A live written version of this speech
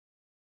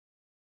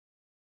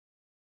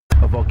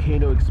A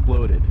volcano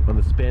exploded on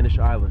the Spanish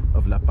island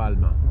of La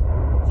Palma.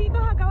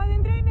 Chicos, acaba de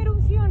entrar en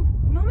erupción.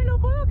 No me lo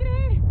puedo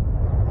creer.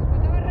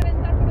 Acaba de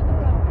reventar por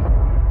otro lado.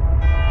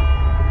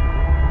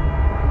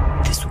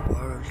 This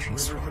world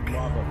is rotten,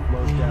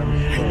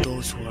 and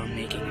those who are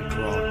making it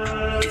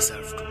rot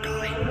deserve to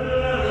die.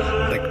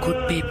 But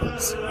good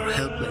peoples are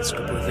helpless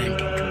to prevent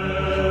it.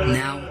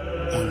 Now,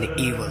 only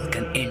evil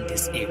can end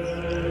this evil.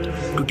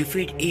 To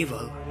defeat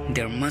evil,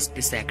 there must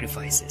be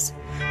sacrifices.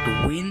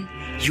 To win,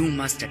 you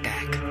must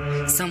attack.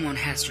 Someone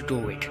has to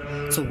do it.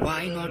 So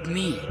why not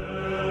me?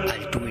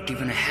 I'll do it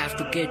even I have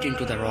to get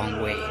into the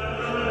wrong way.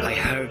 I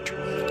heard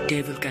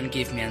devil can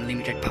give me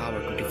unlimited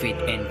power to defeat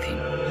anything.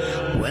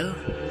 Well,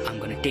 I'm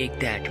gonna take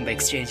that by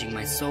exchanging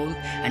my soul,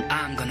 and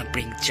I'm gonna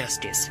bring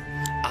justice.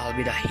 I'll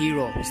be the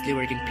hero who's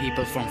liberating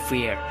people from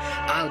fear.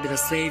 I'll be the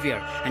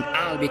savior, and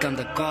I'll become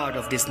the god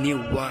of this new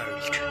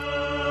world.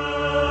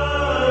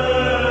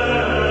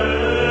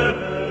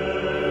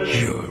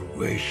 Your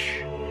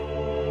wish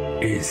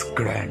is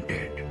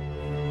granted,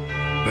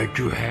 but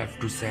you have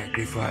to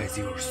sacrifice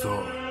your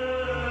soul.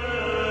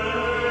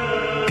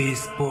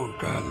 This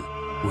portal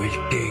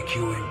will take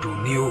you into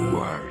new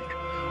world,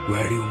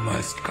 where you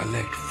must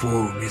collect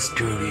 4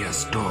 mysterious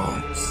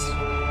stones.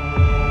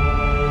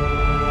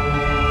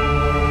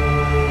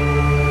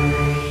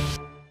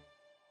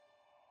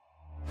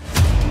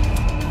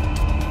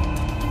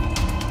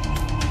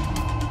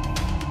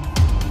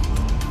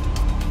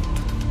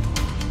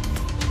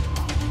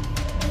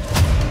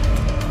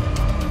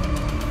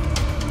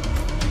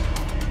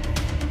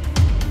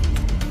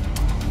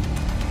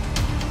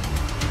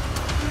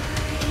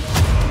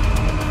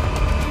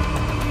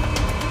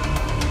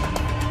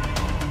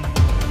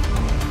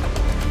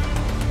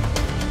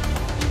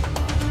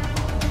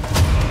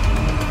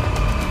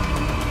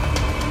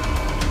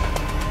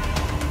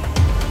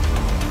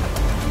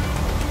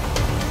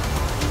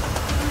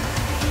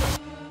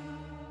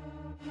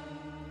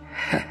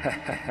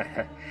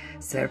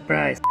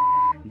 Surprise!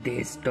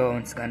 This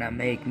stone's gonna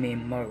make me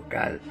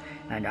immortal,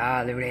 and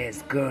I'll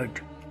erase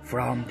good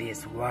from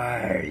this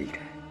world.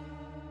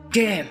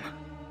 Damn!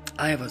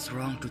 I was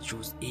wrong to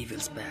choose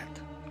evil's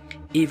path.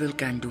 Evil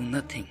can do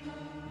nothing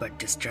but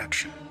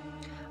destruction.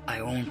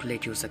 I won't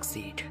let you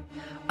succeed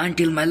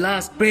until my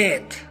last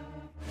breath.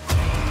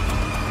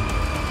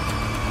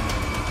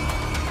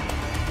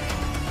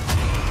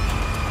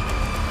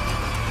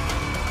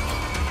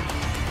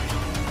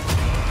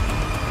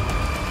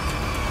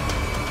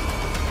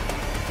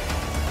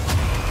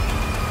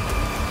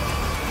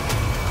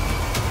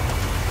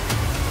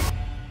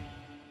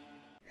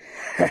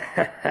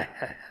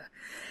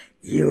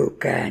 You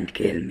can't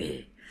kill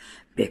me,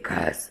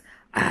 because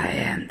I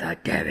am the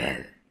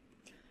devil,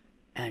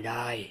 and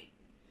I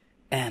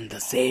am the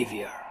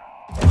savior.